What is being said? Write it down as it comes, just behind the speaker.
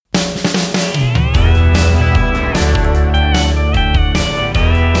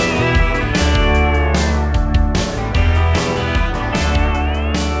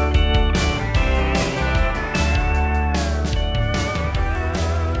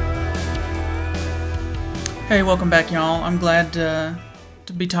Hey, welcome back, y'all. I'm glad to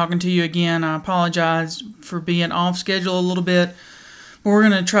be talking to you again. I apologize for being off schedule a little bit, but we're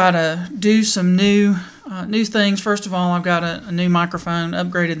going to try to do some new things. First of all, I've got a new microphone,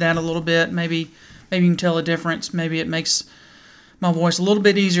 upgraded that a little bit. Maybe you can tell a difference. Maybe it makes my voice a little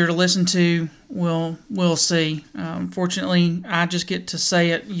bit easier to listen to. We'll see. Fortunately, I just get to say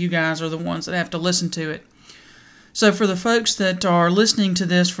it. You guys are the ones that have to listen to it. So for the folks that are listening to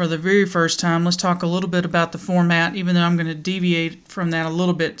this for the very first time, let's talk a little bit about the format, even though I'm going to deviate from that a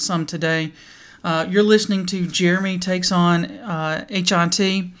little bit some today. You're listening to Jeremy Takes on HIT,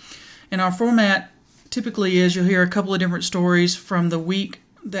 and our format typically is you'll hear a couple of different stories from the week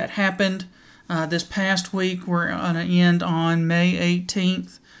that happened. This past week, we're going to end on May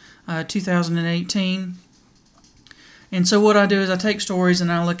 18th, 2018. And so what I do is I take stories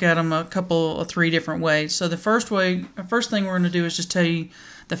and I look at them three different ways. So the first thing we're going to do is just tell you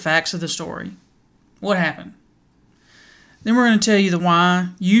the facts of the story. What happened? Then we're going to tell you the why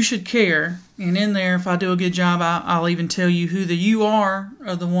you should care. And in there, if I do a good job, I'll even tell you who the you are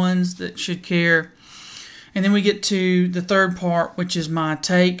the ones that should care. And then we get to the third part, which is my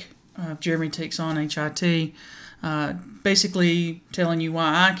take. Jeremy Takes on HIT. Basically telling you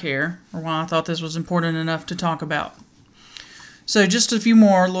why I care or why I thought this was important enough to talk about. So just a few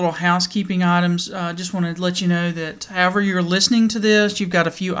more little housekeeping items. Just wanted to let you know that however you're listening to this, you've got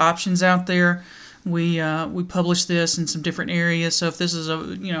a few options out there. We publish this in some different areas. So if this is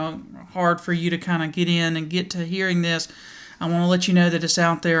hard for you to kind of get in and get to hearing this, I want to let you know that it's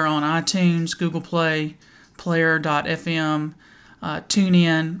out there on iTunes, Google Play, Player.fm,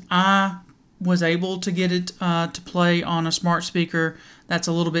 TuneIn. I was able to get it to play on a smart speaker. That's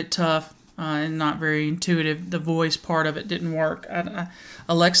a little bit tough. And not very intuitive. The voice part of it didn't work.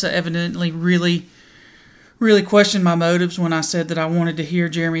 Alexa evidently really questioned my motives when I said that I wanted to hear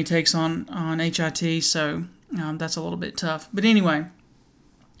Jeremy Takes on HIT, so that's a little bit tough. But anyway, I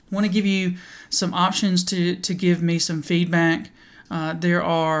want to give you some options to give me some feedback. There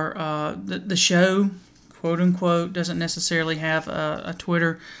are the show, quote unquote, doesn't necessarily have a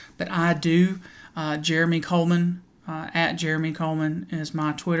Twitter, but I do. Jeremy Coleman. At Jeremy Coleman is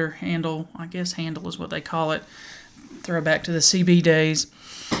my Twitter handle. I guess handle is what they call it. Throwback to the CB days.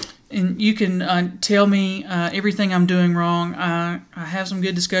 And you can tell me everything I'm doing wrong. I have some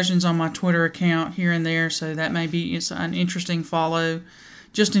good discussions on my Twitter account here and there, so that it's an interesting follow.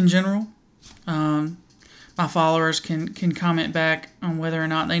 Just in general, my followers can comment back on whether or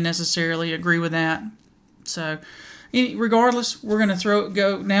not they necessarily agree with that. So regardless, we're going to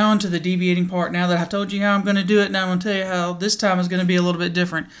go now into the deviating part. Now that I told you how I'm going to do it, now I'm going to tell you how this time is going to be a little bit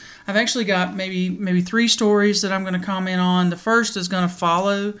different. I've actually got maybe three stories that I'm going to comment on. The first is going to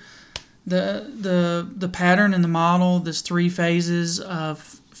follow the pattern and the model. There's three phases of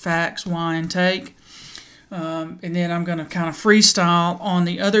facts, why, and take. And then I'm going to kind of freestyle on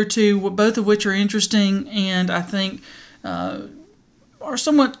the other two, both of which are interesting and I think are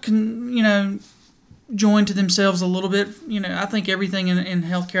somewhat join to themselves a little bit. I think everything in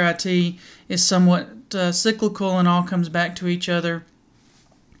healthcare IT is somewhat cyclical and all comes back to each other.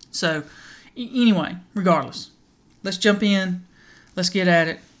 So anyway, regardless, let's jump in, let's get at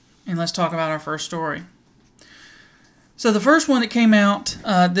it, and let's talk about our first story. So the first one that came out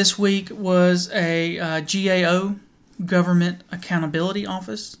this week was a GAO, Government Accountability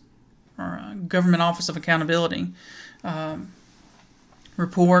Office, or Government Office of Accountability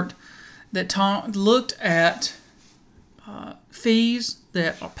report that looked at fees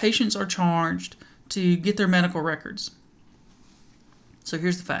that patients are charged to get their medical records. So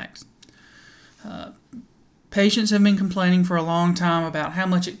here's the facts. Patients have been complaining for a long time about how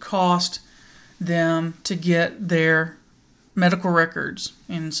much it cost them to get their medical records.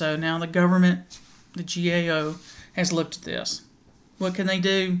 And so now the government, the GAO, has looked at this. What can they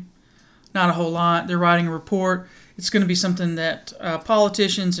do? Not a whole lot. They're writing a report. It's going to be something that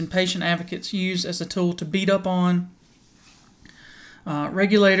politicians and patient advocates use as a tool to beat up on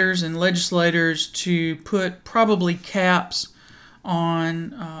regulators and legislators to put probably caps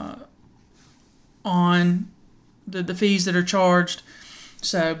on the fees that are charged.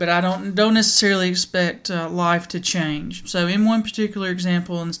 So, but I don't necessarily expect life to change. So, in one particular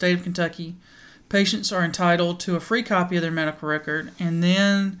example, in the state of Kentucky, patients are entitled to a free copy of their medical record and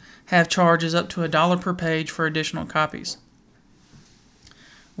then have charges up to $1 per page for additional copies,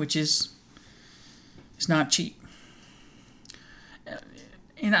 which is not cheap.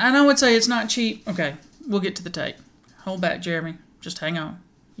 And I would say it's not cheap. Okay, we'll get to the tape. Hold back, Jeremy. Just hang on.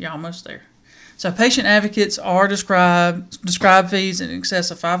 You're almost there. So patient advocates are described fees in excess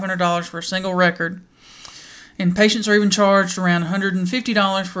of $500 for a single record. And patients are even charged around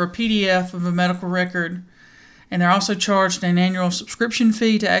 $150 for a PDF of a medical record and they're also charged an annual subscription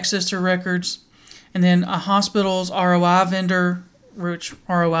fee to access their records. And then a hospital's ROI vendor, which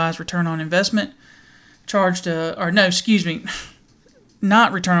ROI is return on investment,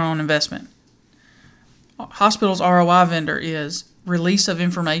 not return on investment. Hospital's ROI vendor is release of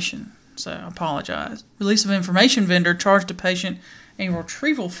information. So I apologize. Release of information vendor charged a patient a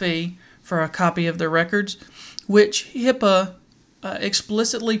retrieval fee for a copy of their records, which HIPAA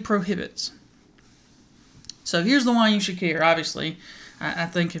explicitly prohibits. So here's the one you should care. Obviously, I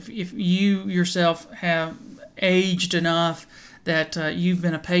think if you yourself have aged enough that you've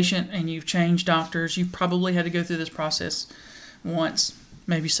been a patient and you've changed doctors, you've probably had to go through this process once,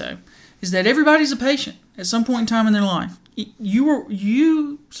 maybe so, is that everybody's a patient at some point in time in their life.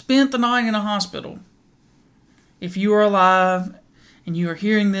 You spent the night in a hospital. If you are alive and you are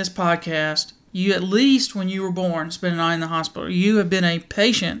hearing this podcast, you at least when you were born spent a night in the hospital. You have been a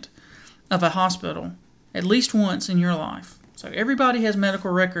patient of a hospital at least once in your life. So everybody has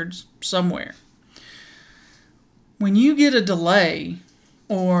medical records somewhere. When you get a delay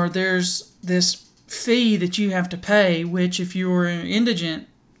or there's this fee that you have to pay, which if you're indigent,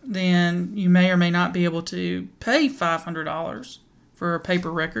 then you may or may not be able to pay $500 for a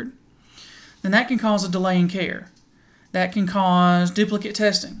paper record, then that can cause a delay in care. That can cause duplicate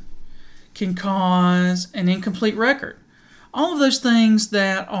testing, can cause an incomplete record. All of those things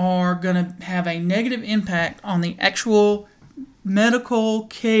that are going to have a negative impact on the actual medical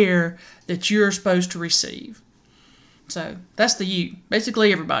care that you're supposed to receive. So that's the you.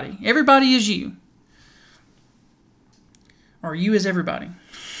 Basically everybody. Everybody is you. Or you is everybody.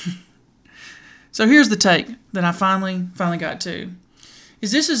 So here's the take that I finally got to.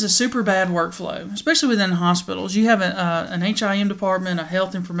 This is a super bad workflow, especially within hospitals. You have an HIM department, a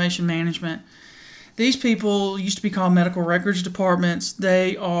health information management. These people used to be called medical records departments.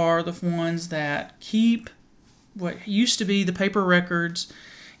 They are the ones that keep what used to be the paper records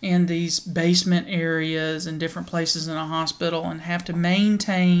in these basement areas and different places in a hospital and have to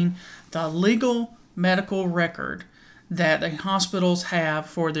maintain the legal medical record that the hospitals have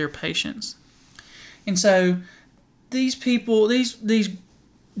for their patients. And so these people, these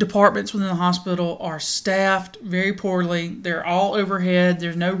departments within the hospital are staffed very poorly. They're all overhead.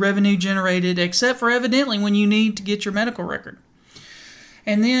 There's no revenue generated except for evidently when you need to get your medical record.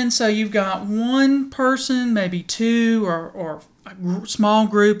 And then so you've got one person, maybe two, or a small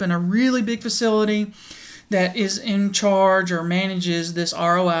group in a really big facility that is in charge or manages this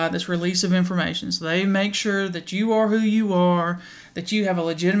ROI, this release of information. So they make sure that you are who you are, that you have a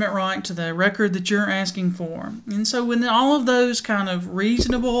legitimate right to the record that you're asking for. And so when all of those kind of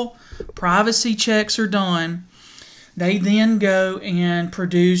reasonable privacy checks are done, they then go and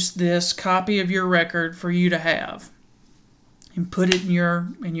produce this copy of your record for you to have and put it in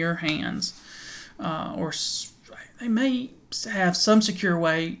your hands. Or they may have some secure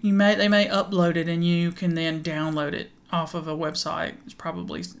way. They may upload it and you can then download it off of a website. There's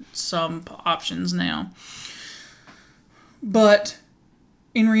probably some options now. But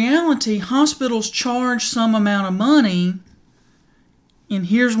in reality, hospitals charge some amount of money, and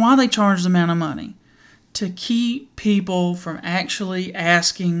here's why they charge the amount of money: to keep people from actually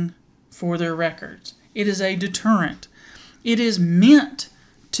asking for their records. It is a deterrent. It is meant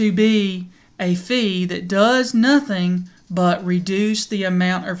to be a fee that does nothing but reduce the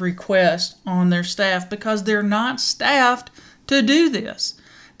amount of requests on their staff because they're not staffed to do this.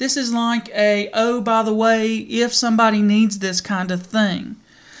 This is like by the way, if somebody needs this kind of thing.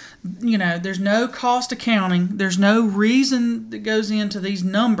 You know, there's no cost accounting. There's no reason that goes into these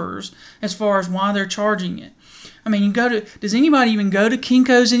numbers as far as why they're charging it. I mean, does anybody even go to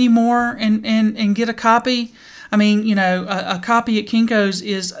Kinko's anymore and get a copy? I mean, you know, a copy at Kinko's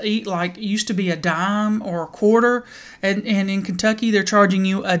used to be a dime or a quarter, and in Kentucky they're charging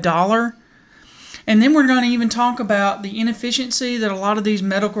you $1. And then we're going to even talk about the inefficiency that a lot of these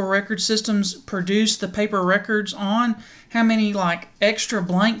medical record systems produce the paper records on. How many extra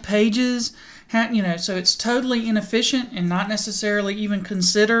blank pages? So it's totally inefficient and not necessarily even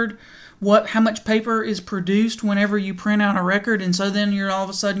considered how much paper is produced whenever you print out a record, and so then you're all of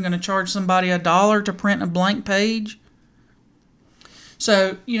a sudden going to charge somebody $1 to print a blank page.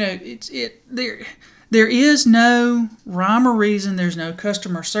 So, you know, there is no rhyme or reason. There's no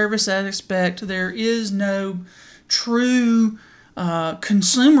customer service aspect. There is no true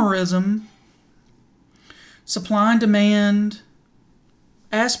consumerism, supply and demand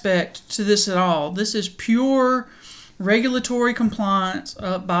aspect to this at all. This is pure regulatory compliance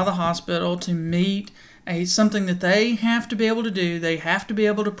by the hospital to meet something that they have to be able to do. They have to be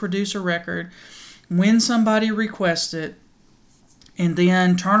able to produce a record when somebody requests it, and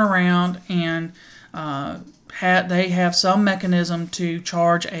then turn around and they have some mechanism to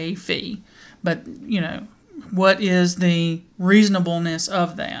charge a fee. But, what is the reasonableness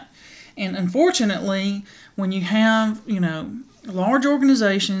of that? And unfortunately, when you have, large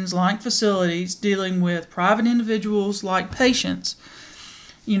organizations like facilities dealing with private individuals like patients,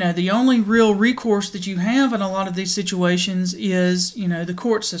 the only real recourse that you have in a lot of these situations is, the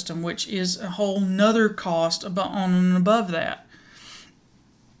court system, which is a whole nother cost on and above that.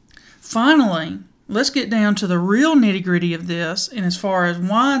 Finally, let's get down to the real nitty-gritty of this, and as far as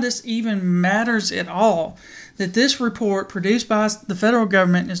why this even matters at all, that this report produced by the federal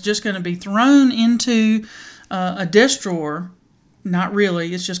government is just going to be thrown into a desk drawer. Not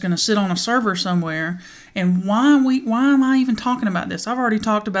really. It's just going to sit on a server somewhere. And why am I even talking about this? I've already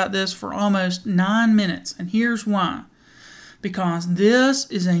talked about this for almost 9 minutes, and here's why. Because this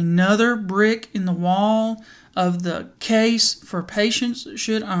is another brick in the wall of the case for patients that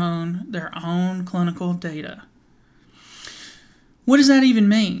should own their own clinical data. What does that even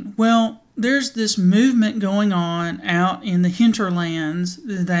mean? Well, there's this movement going on out in the hinterlands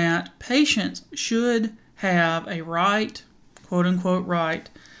that patients should have a right, quote-unquote right,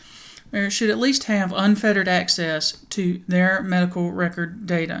 or should at least have unfettered access to their medical record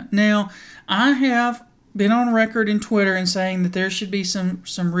data. Now, I have been on record in Twitter and saying that there should be some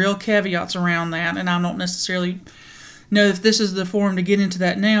real caveats around that, and I don't necessarily know if this is the forum to get into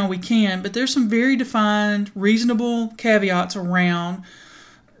that now. We can, but there's some very defined, reasonable caveats around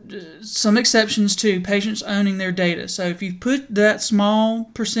some exceptions to patients owning their data. So if you put that small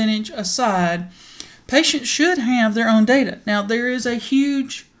percentage aside, patients should have their own data. Now, there is a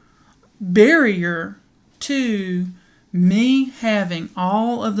huge barrier to me having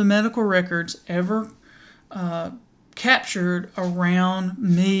all of the medical records ever captured around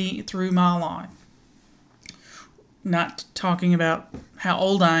me through my life. Not talking about how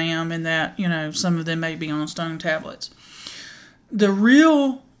old I am and that, some of them may be on stone tablets. The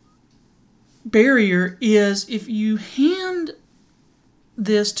real barrier is if you hand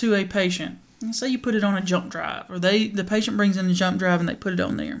this to a patient, let's say you put it on a jump drive, or the patient brings in a jump drive and they put it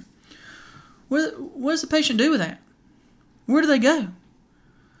on there. What does the patient do with that? Where do they go?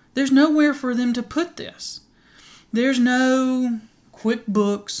 There's nowhere for them to put this. There's no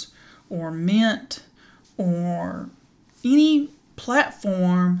QuickBooks or Mint or any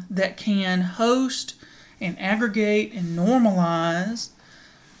platform that can host and aggregate and normalize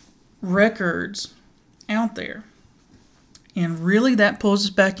records out there. And really that pulls us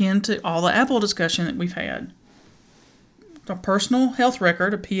back into all the Apple discussion that we've had. A personal health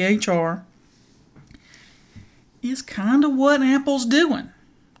record, a PHR, is kind of what Apple's doing.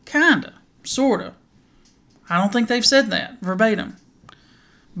 Kind of. Sort of. I don't think they've said that verbatim.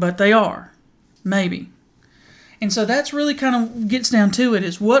 But they are. Maybe. And so that's really kind of gets down to it,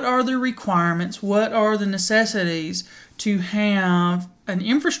 is what are the requirements, what are the necessities to have an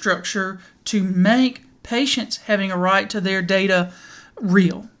infrastructure to make patients having a right to their data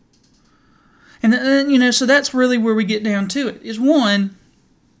real. And so that's really where we get down to it, is one,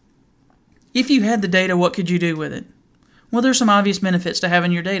 if you had the data, what could you do with it? Well, there's some obvious benefits to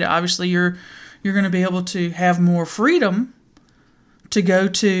having your data. Obviously, you're going to be able to have more freedom to go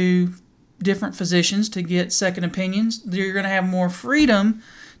to different physicians to get second opinions. You're going to have more freedom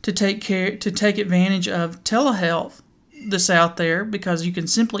to take advantage of telehealth that's out there, because you can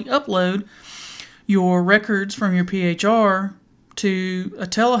simply upload your records from your PHR to a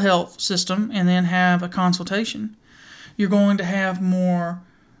telehealth system and then have a consultation. You're going to have more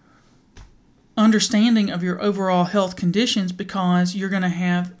understanding of your overall health conditions because you're going to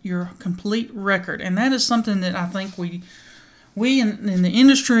have your complete record. And that is something that I think we in the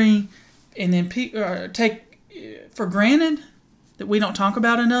industry and then take for granted, that we don't talk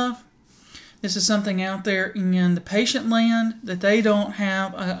about enough. This is something out there in the patient land that they don't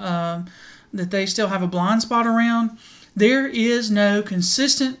have, that they still have a blind spot around. There is no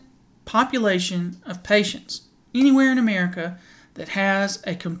consistent population of patients anywhere in America that has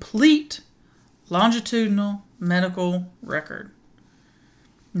a complete longitudinal medical record.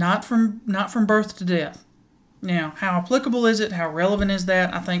 Not from birth to death. Now, how applicable is it? How relevant is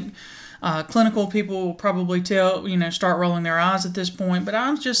that? I think clinical people will probably start rolling their eyes at this point, but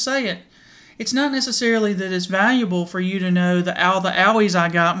I'll just say it. It's not necessarily that it's valuable for you to know all the owies I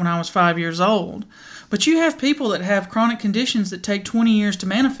got when I was 5 years old, but you have people that have chronic conditions that take 20 years to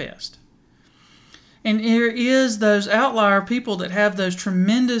manifest. And there is those outlier people that have those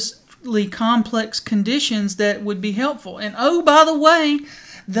tremendously complex conditions that would be helpful. And oh, by the way,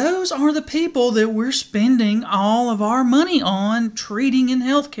 those are the people that we're spending all of our money on treating in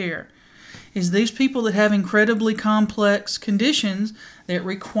healthcare. Is these people that have incredibly complex conditions that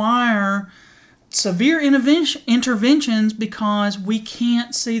require severe interventions because we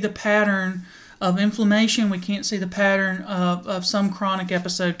can't see the pattern of inflammation. We can't see the pattern of some chronic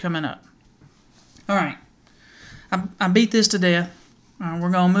episode coming up. All right. I beat this to death.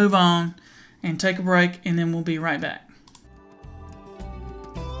 We're going to move on and take a break, and then we'll be right back.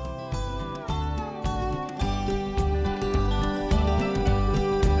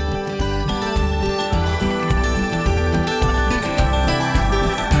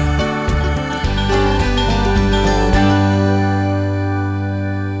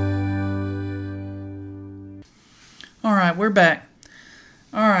 All right, we're back.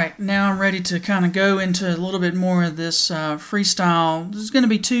 All right, now I'm ready to kind of go into a little bit more of this freestyle. There's going to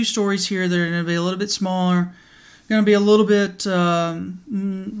be 2 stories here that are going to be a little bit smaller, going to be a little bit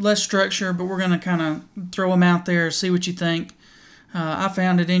less structure, but we're going to kind of throw them out there, see what you think. I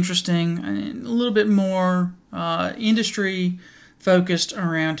found it interesting and a little bit more industry focused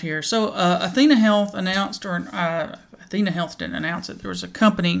around here. So Athena Health announced, or Athena Health didn't announce it. There was a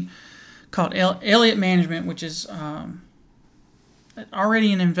company called Elliott Management, which is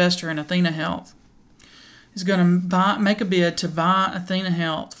already an investor in Athena Health, is going to make a bid to buy Athena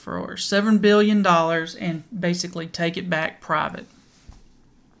Health for $7 billion and basically take it back private.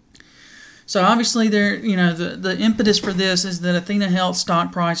 So obviously, the impetus for this is that Athena Health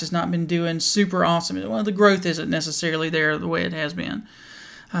stock price has not been doing super awesome. Well, the growth isn't necessarily there the way it has been,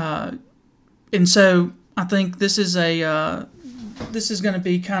 and so I think this is going to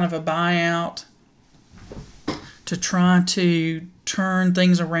be kind of a buyout to try to turn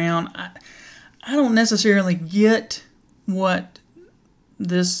things around. I don't necessarily get what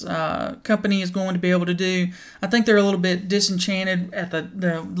this company is going to be able to do. I think they're a little bit disenchanted at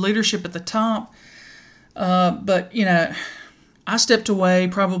the leadership at the top. But I stepped away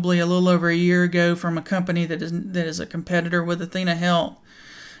probably a little over a year ago from a company that is a competitor with Athena Health.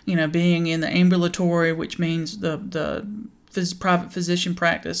 Being in the ambulatory, which means the private physician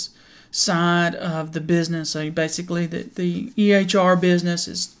practice side of the business. So basically, the EHR business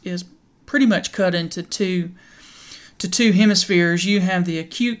is pretty much cut into two hemispheres. You have the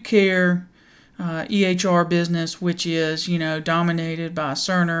acute care EHR business, which is dominated by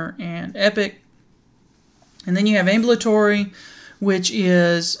Cerner and Epic, and then you have ambulatory, which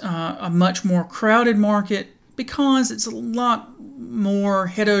is a much more crowded market because it's a lot more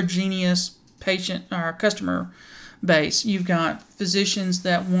heterogeneous patient or customer base. You've got physicians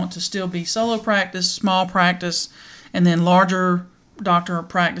that want to still be solo practice, small practice, and then larger doctor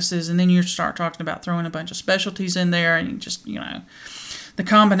practices, and then you start talking about throwing a bunch of specialties in there, and you just the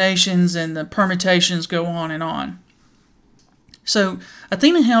combinations and the permutations go on and on. So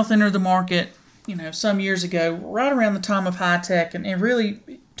Athena Health entered the market some years ago, right around the time of high tech, and it really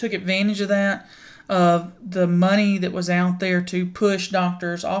took advantage of that, of the money that was out there to push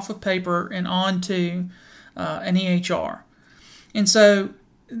doctors off of paper and onto an EHR. And so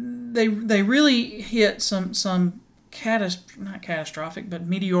they really hit some not catastrophic, but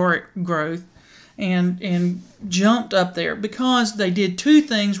meteoric growth and jumped up there because they did 2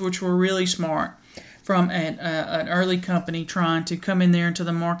 things which were really smart from an early company trying to come in there into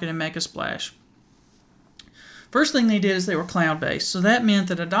the market and make a splash. First thing they did is they were cloud-based. So that meant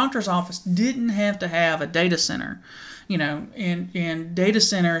that a doctor's office didn't have to have a data center. And data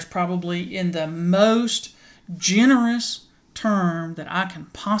center is probably in the most generous term that I can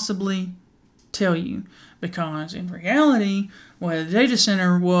possibly tell you, because in reality, what a data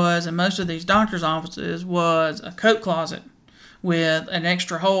center was in most of these doctors' offices was a coat closet with an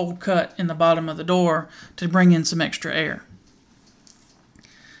extra hole cut in the bottom of the door to bring in some extra air.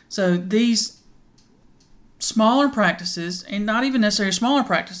 So these smaller practices, and not even necessarily smaller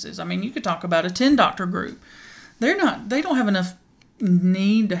practices, I mean, you could talk about a 10-doctor group. They don't have enough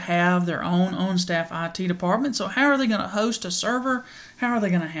need to have their own on-staff IT department. So how are they going to host a server? How are they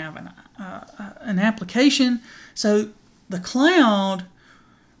going to have an application? So the cloud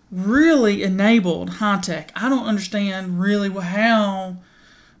really enabled high tech. I don't understand really how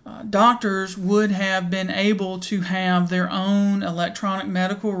doctors would have been able to have their own electronic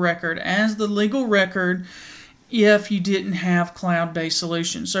medical record as the legal record if you didn't have cloud-based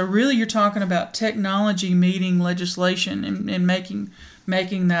solutions. So really you're talking about technology meeting legislation and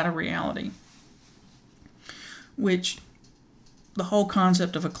making that a reality, which the whole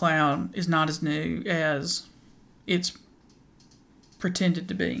concept of a cloud is not as new as it's pretended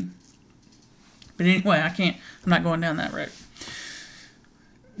to be. But anyway, I'm not going down that road.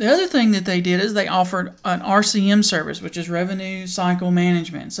 The other thing that they did is they offered an RCM service, which is revenue cycle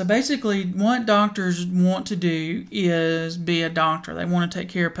management. So basically what doctors want to do is be a doctor. They want to take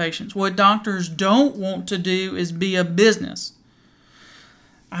care of patients. What doctors don't want to do is be a business.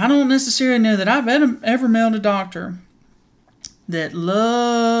 I don't necessarily know that I've ever met a doctor that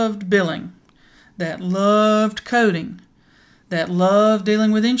loved billing, that loved coding, that loved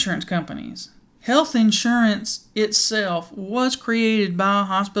dealing with insurance companies. Health insurance itself was created by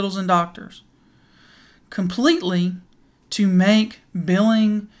hospitals and doctors completely to make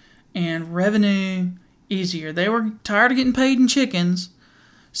billing and revenue easier. They were tired of getting paid in chickens,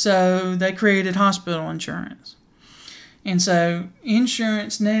 so they created hospital insurance. And so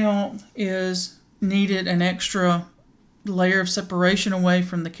insurance now is needed an extra layer of separation away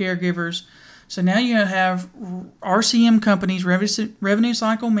from the caregivers. So now you have RCM companies, revenue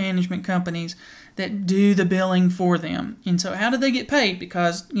cycle management companies, that do the billing for them. And so how do they get paid?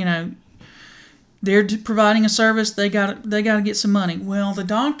 Because, they're providing a service, they got to get some money. Well, the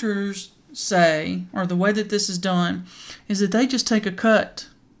doctors say, or the way that this is done, is that they just take a cut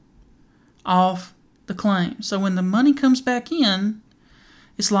off the claim. So when the money comes back in,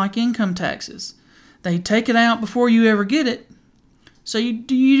 it's like income taxes. They take it out before you ever get it. So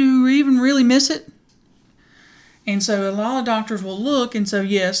do you even really miss it? And so a lot of doctors will look, and so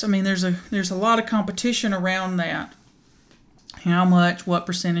yes, there's a lot of competition around that. How much, what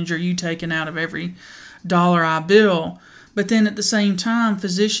percentage are you taking out of every dollar I bill? But then at the same time,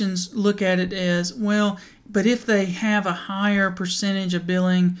 physicians look at it as, well, but if they have a higher percentage of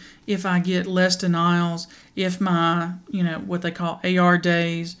billing, if I get less denials, if my, what they call AR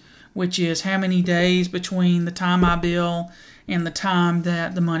days, which is how many days between the time I bill and the time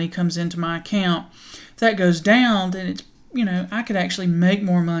that the money comes into my account, if that goes down, then it's, I could actually make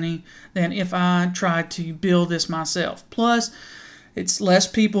more money than if I tried to bill this myself. Plus, it's less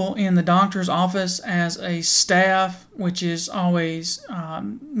people in the doctor's office as a staff, which is always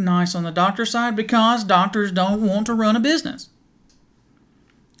nice on the doctor's side because doctors don't want to run a business.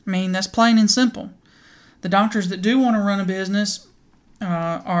 That's plain and simple. The doctors that do want to run a business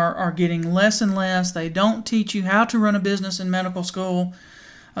are getting less and less. They don't teach you how to run a business in medical school.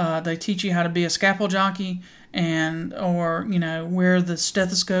 They teach you how to be a scalpel jockey or wear the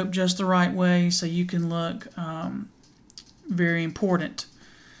stethoscope just the right way so you can look very important.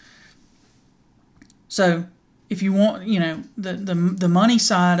 So if you want, the money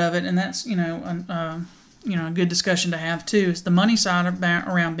side of it, and that's a good discussion to have too, is the money side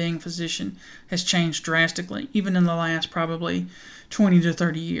around being a physician has changed drastically, even in the last probably 20 to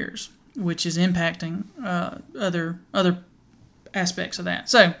 30 years, which is impacting other aspects of that.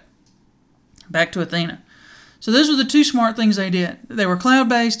 So back to Athena. So those were the two smart things they did. They were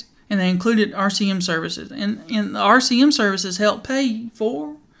cloud-based, and they included RCM services. And the RCM services helped pay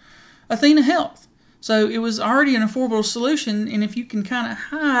for Athena Health. So it was already an affordable solution, and if you can kind of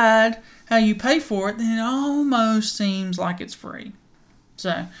hide how you pay for it, then it almost seems like it's free.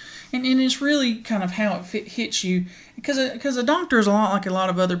 So, and it's really kind of how it hits you, because a doctor is a lot like a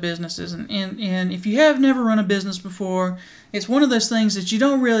lot of other businesses, and if you have never run a business before, it's one of those things that you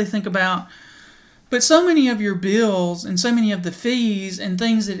don't really think about. But so many of your bills and so many of the fees and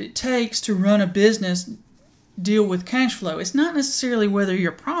things that it takes to run a business deal with cash flow. It's not necessarily whether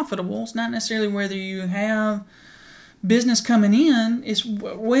you're profitable. It's not necessarily whether you have business coming in. It's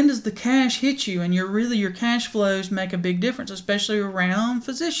when does the cash hit you, and your cash flows make a big difference, especially around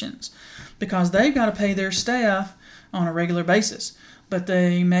physicians, because they've got to pay their staff on a regular basis. But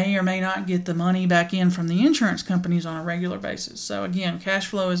they may or may not get the money back in from the insurance companies on a regular basis. So again, cash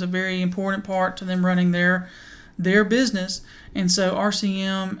flow is a very important part to them running their business. And so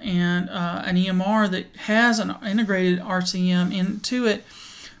RCM and an EMR that has an integrated RCM into it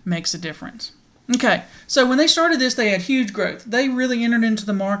makes a difference. Okay, so when they started this, they had huge growth. They really entered into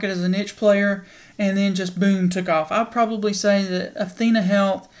the market as a niche player and then just boom, took off. I'd probably say that Athena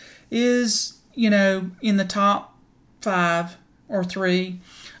Health is, in the top 5 or 3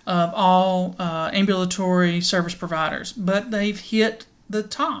 of all ambulatory service providers, but they've hit the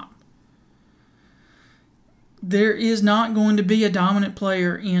top. There is not going to be a dominant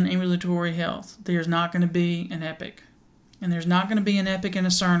player in ambulatory health. There's not going to be an Epic, and there's not going to be an Epic and a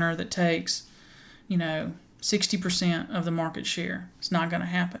Cerner that takes 60% of the market share. It's not going to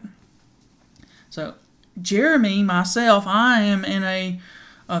happen. So Jeremy, myself, I am in a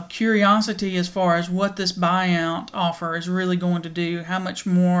curiosity as far as what this buyout offer is really going to do, how much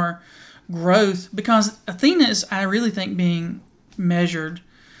more growth, because Athena is, I really think, being measured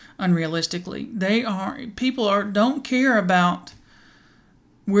unrealistically. People don't care about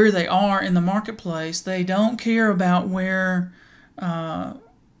where they are in the marketplace. They don't care about whether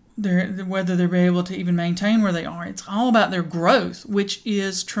they're able to even maintain where they are. It's all about their growth, which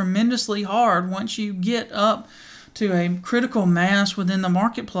is tremendously hard once you get up to a critical mass within the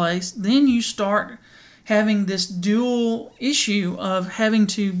marketplace. Then you start having this dual issue of having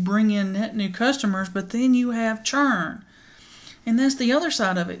to bring in net new customers, but then you have churn. And that's the other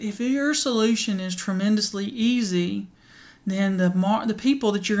side of it. If your solution is tremendously easy, then the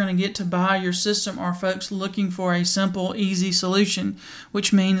people that you're going to get to buy your system are folks looking for a simple, easy solution,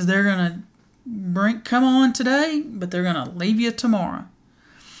 which means they're going to come on today, but they're going to leave you tomorrow.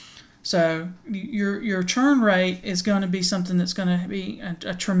 So your churn rate is going to be something that's going to be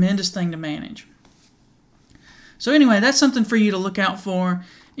a tremendous thing to manage. So anyway, that's something for you to look out for,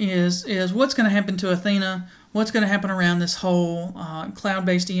 is what's going to happen to Athena, what's going to happen around this whole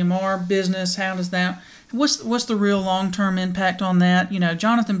cloud-based EMR business. How does that, what's the real long-term impact on that? You know,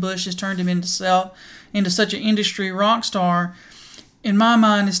 Jonathan Bush has turned him into such an industry rock star. In my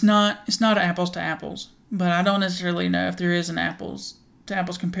mind, it's not apples to apples, but I don't necessarily know if there is an apples to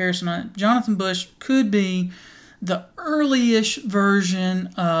apples comparison on it. Jonathan Bush could be the early-ish version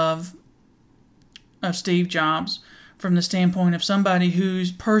of Steve Jobs, from the standpoint of somebody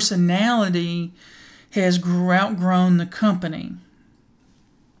whose personality has outgrown the company.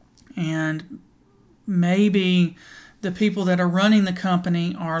 And maybe the people that are running the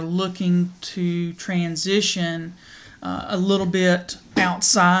company are looking to transition a little bit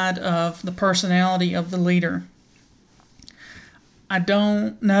outside of the personality of the leader. I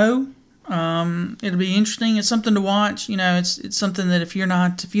don't know. It'll be interesting. It's something to watch. You know, it's something that if you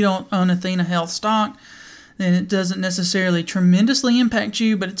don't own Athena Health stock, then it doesn't necessarily tremendously impact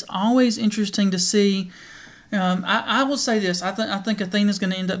you. But it's always interesting to see. I will say this: I think Athena's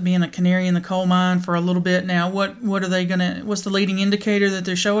going to end up being a canary in the coal mine for a little bit. Now, what are they going to? What's the leading indicator that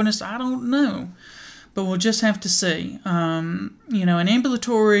they're showing us? I don't know, but we'll just have to see. An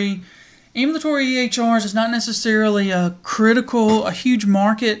ambulatory EHRs is not necessarily a huge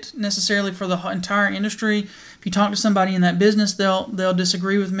market necessarily for the entire industry. If you talk to somebody in that business, they'll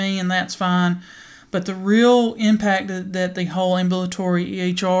disagree with me, and that's fine. But the real impact that the whole ambulatory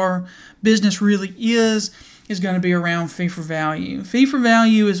EHR business really is going to be around fee for value. Fee for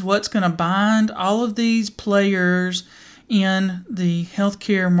value is what's going to bind all of these players in the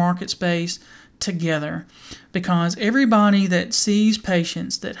healthcare market space together, because everybody that sees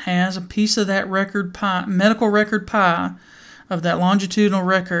patients, that has a piece of that medical record pie of that longitudinal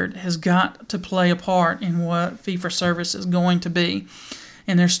record, has got to play a part in what fee-for-service is going to be.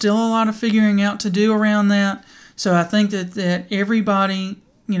 And there's still a lot of figuring out to do around that. So I think that everybody,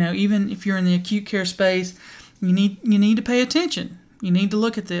 even if you're in the acute care space, you need to pay attention. You need to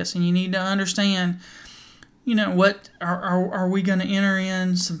look at this, and you need to understand, what are we going to enter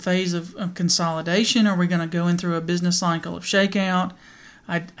in some phase of consolidation? Are we going to go in through a business cycle of shakeout?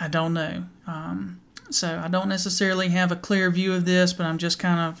 I don't know. So I don't necessarily have a clear view of this, but I'm just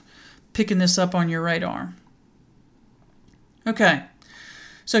kind of picking this up on your radar. Okay,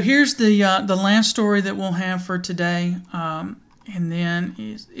 so here's the last story that we'll have for today, and then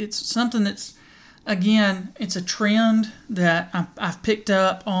it's something that's, again, it's a trend that I've picked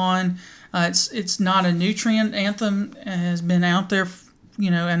up on. It's not a new trend. Anthem has been out there,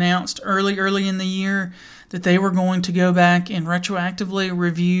 announced early in the year that they were going to go back and retroactively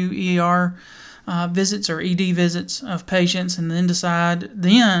review ER visits or ED visits of patients, and then decide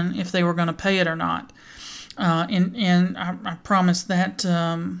then if they were going to pay it or not. And I promise that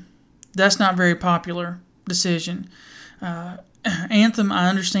that's not a very popular decision. Anthem, I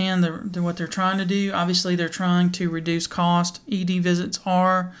understand what they're trying to do. Obviously, they're trying to reduce cost. ED visits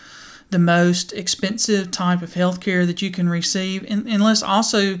are the most expensive type of healthcare that you can receive. And let's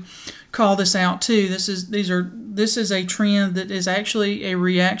also call this out too. This is a trend that is actually a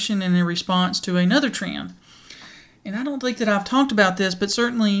reaction and a response to another trend. And I don't think that I've talked about this, but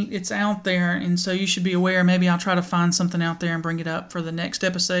certainly it's out there, and so you should be aware. Maybe I'll try to find something out there and bring it up for the next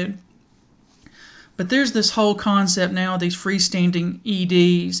episode. But there's this whole concept now, these freestanding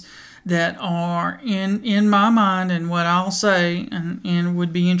EDs that are in my mind, and what I'll say, and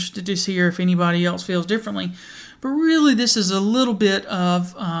would be interested to hear if anybody else feels differently. But really, this is a little bit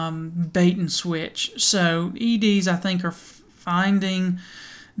of bait and switch. So EDs, I think, are finding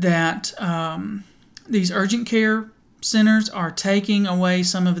that these urgent care centers are taking away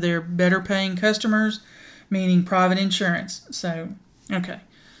some of their better paying customers, meaning private insurance. So, okay.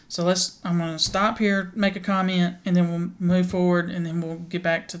 So I'm going to stop here, make a comment, and then we'll move forward, and then we'll get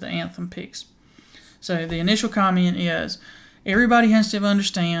back to the Anthem piece. So the initial comment is, Everybody has to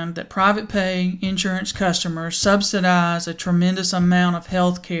understand that private pay insurance customers subsidize a tremendous amount of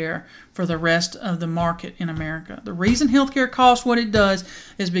health care for the rest of the market in America. The reason healthcare costs what it does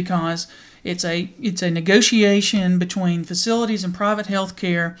is because it's a negotiation between facilities and private health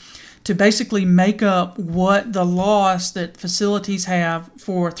care to basically make up what the loss that facilities have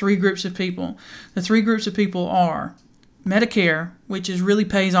for three groups of people. The three groups of people are Medicare, which really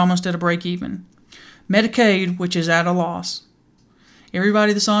pays almost at a break even, Medicaid, which is at a loss.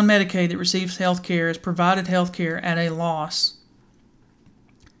 Everybody that's on Medicaid that receives health care is provided health care at a loss.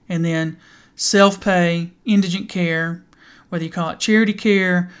 And then self-pay, indigent care, whether you call it charity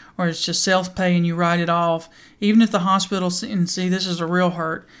care or it's just self-pay and you write it off. Even if the hospital, and see this is a real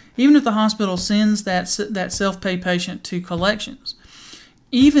hurt, even if the hospital sends that self-pay patient to collections,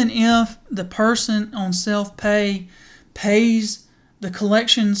 even if the person on self-pay pays the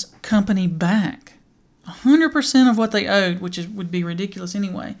collections company back 100% of what they owed, which would be ridiculous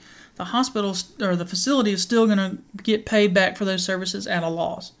anyway, the hospital or the facility is still going to get paid back for those services at a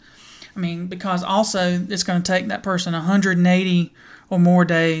loss. I mean, because also it's going to take that person 180 or more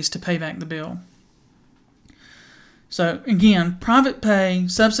days to pay back the bill. So again, private pay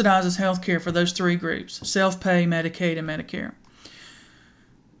subsidizes health care for those three groups: self-pay, Medicaid, and Medicare.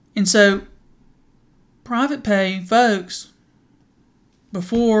 And so private pay folks,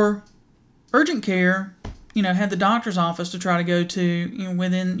 before urgent care, had the doctor's office to try to go to,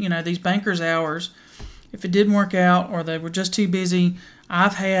 within, these bankers' hours. If it didn't work out or they were just too busy,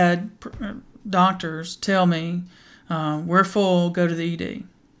 I've had doctors tell me, we're full, go to the ED.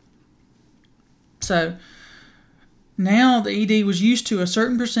 So now the ED was used to a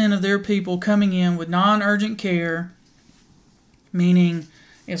certain percent of their people coming in with non-urgent care, meaning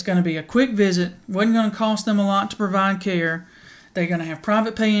it's going to be a quick visit, wasn't going to cost them a lot to provide care. They're going to have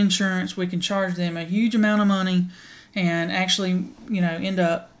private pay insurance. We can charge them a huge amount of money and actually, end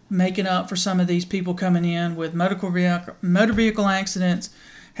up making up for some of these people coming in with motor vehicle accidents,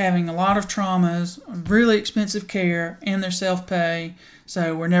 having a lot of traumas, really expensive care, and their self-pay.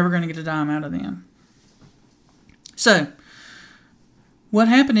 So we're never going to get a dime out of them. So what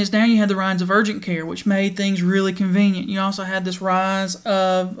happened is now you had the rise of urgent care, which made things really convenient. You also had this rise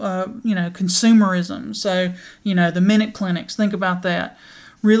of, consumerism. So, the minute clinics, think about that.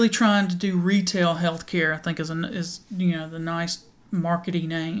 Really trying to do retail health care, I think is the nice marketing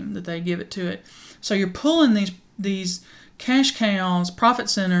name that they give it to it. So you're pulling these cash cows, profit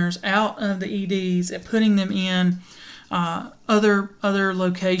centers out of the EDs and putting them in other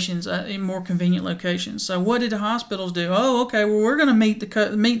locations, in more convenient locations. So what did the hospitals do? Oh, okay. Well, we're going to meet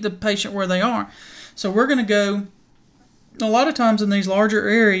the patient where they are. So we're going to go. A lot of times in these larger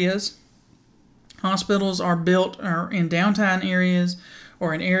areas, hospitals are built or in downtown areas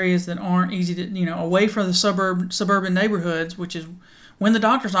or in areas that aren't easy to, away from the suburban neighborhoods, which is when the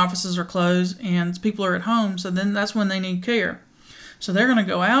doctor's offices are closed and people are at home. So then that's when they need care. So they're going to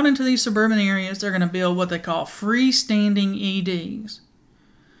go out into these suburban areas. They're going to build what they call freestanding EDs,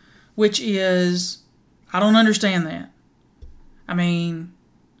 which is, I don't understand that. I mean,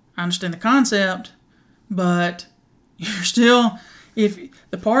 I understand the concept, but you're still, if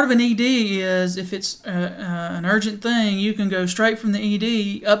the part of an ED is if it's an urgent thing, you can go straight from the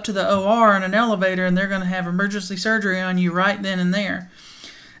ED up to the OR in an elevator and they're going to have emergency surgery on you right then and there.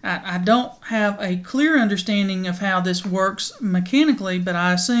 I don't have a clear understanding of how this works mechanically, but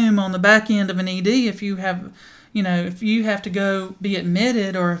I assume on the back end of an ED, if you have to go be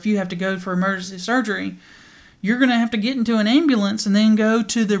admitted or if you have to go for emergency surgery, you're going to have to get into an ambulance and then go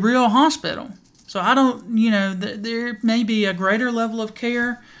to the real hospital. So I don't, there may be a greater level of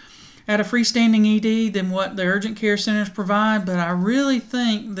care at a freestanding ED than what the urgent care centers provide, but I really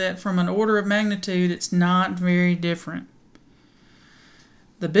think that from an order of magnitude, it's not very different.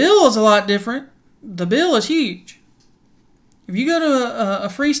 The bill is a lot different. The bill is huge. If you go to a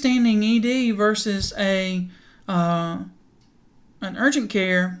freestanding ED versus an urgent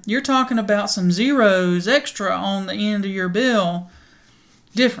care, you're talking about some zeros extra on the end of your bill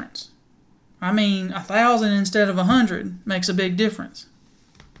difference. I mean, 1,000 instead of 100 makes a big difference.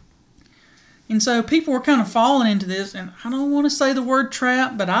 And so people were kind of falling into this, and I don't want to say the word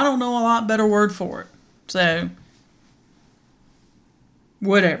trap, but I don't know a lot better word for it. So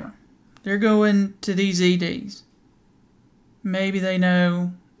whatever. They're going to these EDs. Maybe they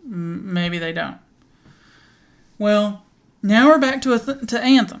know, maybe they don't. Well, now we're back to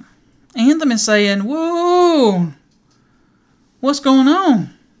Anthem. Anthem is saying, whoa, what's going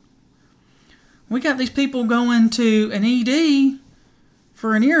on? We got these people going to an ED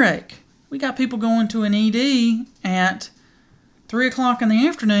for an earache. We got people going to an ED at 3 o'clock in the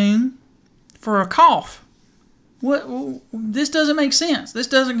afternoon for a cough. This doesn't make sense. This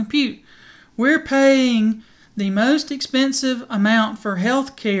doesn't compute. We're paying the most expensive amount for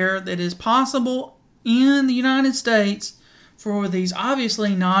health care that is possible in the United States for these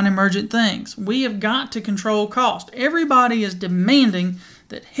obviously non-emergent things. We have got to control cost. Everybody is demanding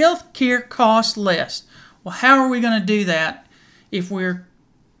that health care costs less. Well, how are we going to do that if we're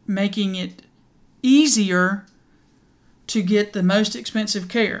making it easier to get the most expensive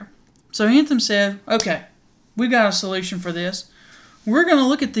care? So Anthem said, okay, we've got a solution for this. We're going to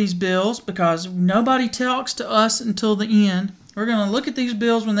look at these bills because nobody talks to us until the end. We're going to look at these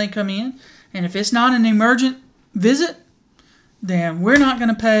bills when they come in, and if it's not an emergent visit, then we're not going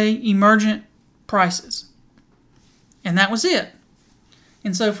to pay emergent prices. And that was it.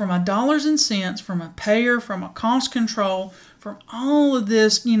 And so from a dollars and cents, from a payer, from a cost control, from all of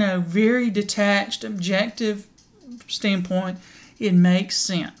this, very detached, objective standpoint, it makes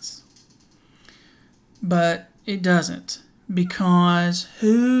sense. But it doesn't, because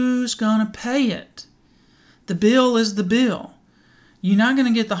who's going to pay it? The bill is the bill. You're not going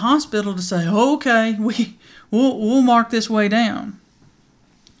to get the hospital to say, okay, we'll mark this way down.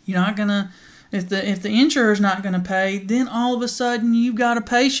 You're not going to, if the insurer's not going to pay, then all of a sudden you've got a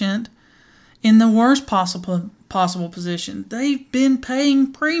patient in the worst possible position. They've been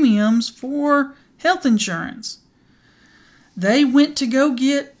paying premiums for health insurance. They went to go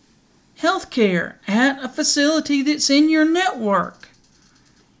get health care at a facility that's in your network.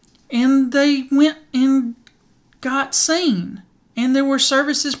 And they went and got seen. And there were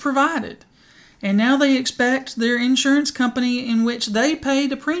services provided. And now they expect their insurance company in which they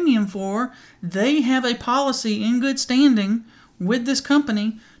paid a premium for, they have a policy in good standing with this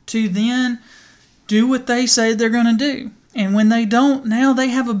company to then do what they say they're going to do. And when they don't, now they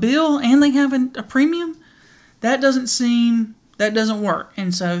have a bill and they have a premium. That doesn't work.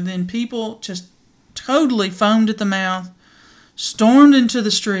 And so then people just totally foamed at the mouth, stormed into the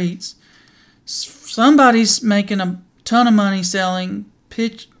streets. Somebody's making a ton of money selling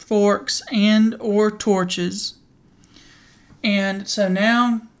pitchforks and or torches. And so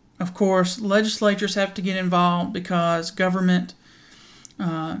now, of course, legislatures have to get involved because government,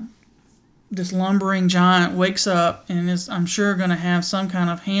 this lumbering giant, wakes up and is, I'm sure, going to have some kind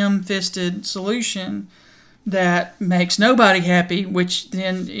of ham-fisted solution that makes nobody happy, which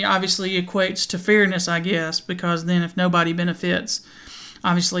then obviously equates to fairness, I guess, because then if nobody benefits,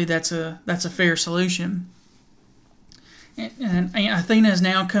 obviously that's a fair solution. And Athena has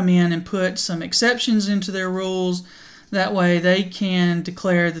now come in and put some exceptions into their rules. That way they can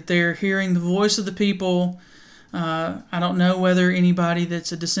declare that they're hearing the voice of the people. I don't know whether anybody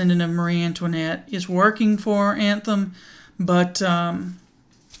that's a descendant of Marie Antoinette is working for Anthem, but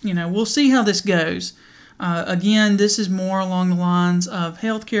we'll see how this goes. Again, this is more along the lines of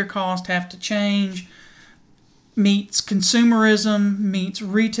healthcare costs have to change, meets consumerism, meets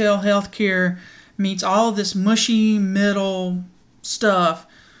retail healthcare, meets all of this mushy middle stuff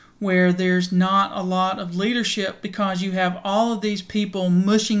where there's not a lot of leadership because you have all of these people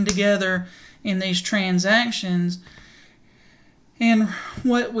mushing together in these transactions. And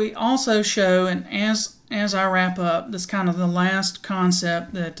what we also show, and as I wrap up, this kind of the last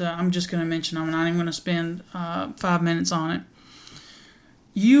concept that I'm just going to mention. I'm not even going to spend 5 minutes on it.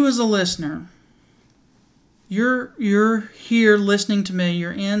 You as a listener, you're here listening to me.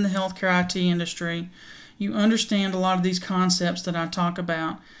 You're in the healthcare IT industry. You understand a lot of these concepts that I talk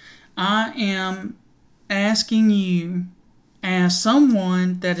about. I am asking you, as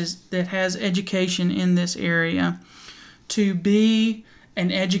someone that has education in this area, to be an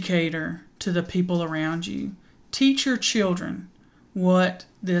educator to the people around you. Teach your children what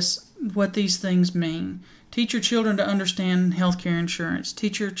these things mean. Teach your children to understand healthcare insurance.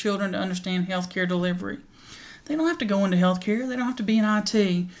 Teach your children to understand healthcare delivery. They don't have to go into healthcare. They don't have to be in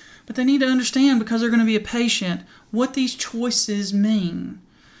IT. But they need to understand, because they're going to be a patient, what these choices mean.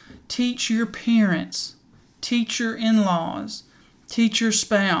 Teach your parents. Teach your in-laws. Teach your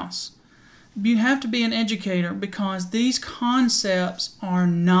spouse. You have to be an educator, because these concepts are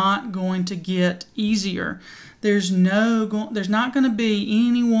not going to get easier. There's not going to be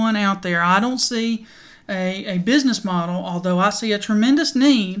anyone out there. I don't see a business model, although I see a tremendous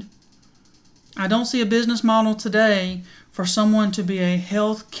need. I don't see a business model today for someone to be a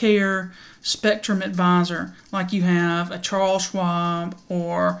healthcare spectrum advisor like you have a Charles Schwab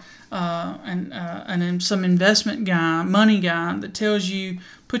or some investment guy, money guy that tells you,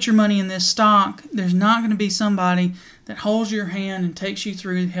 put your money in this stock. There's not going to be somebody that holds your hand and takes you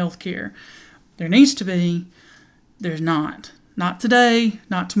through healthcare. There needs to be. There's not. Not today,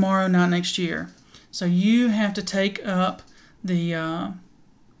 not tomorrow, not next year. So you have to take up the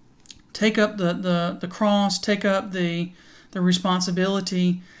take up the cross, take up the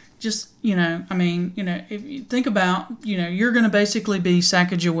responsibility. Just, if you think about, you're going to basically be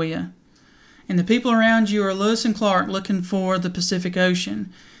Sacagawea. And the people around you are Lewis and Clark looking for the Pacific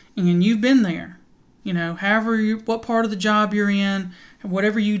Ocean. And you've been there. What part of the job you're in,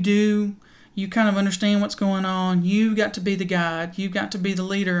 whatever you do, you kind of understand what's going on. You've got to be the guide. You've got to be the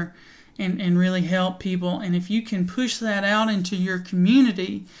leader and really help people. And if you can push that out into your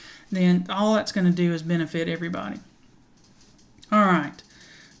community, then all that's going to do is benefit everybody. All right.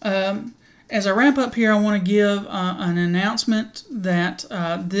 As I wrap up here, I want to give an announcement that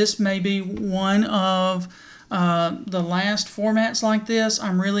this may be one of the last formats like this.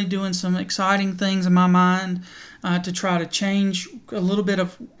 I'm really doing some exciting things in my mind to try to change a little bit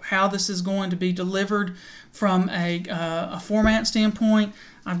of how this is going to be delivered from a format standpoint.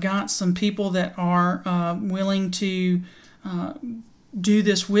 I've got some people that are willing to do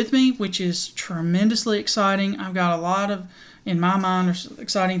this with me, which is tremendously exciting. I've got a lot of, in my mind, there's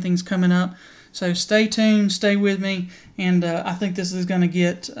exciting things coming up. So stay tuned, stay with me, and I think this is going to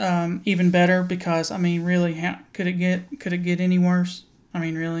get even better because, really, how could it get any worse?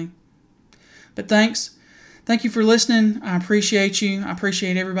 Really. But thank you for listening. I appreciate you. I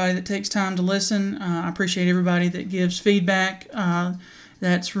appreciate everybody that takes time to listen. I appreciate everybody that gives feedback.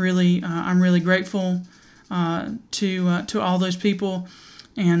 That's really, I'm really grateful to all those people.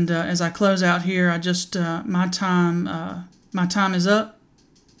 And as I close out here, I just my time is up.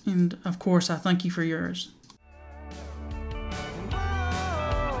 And, of course, I thank you for yours.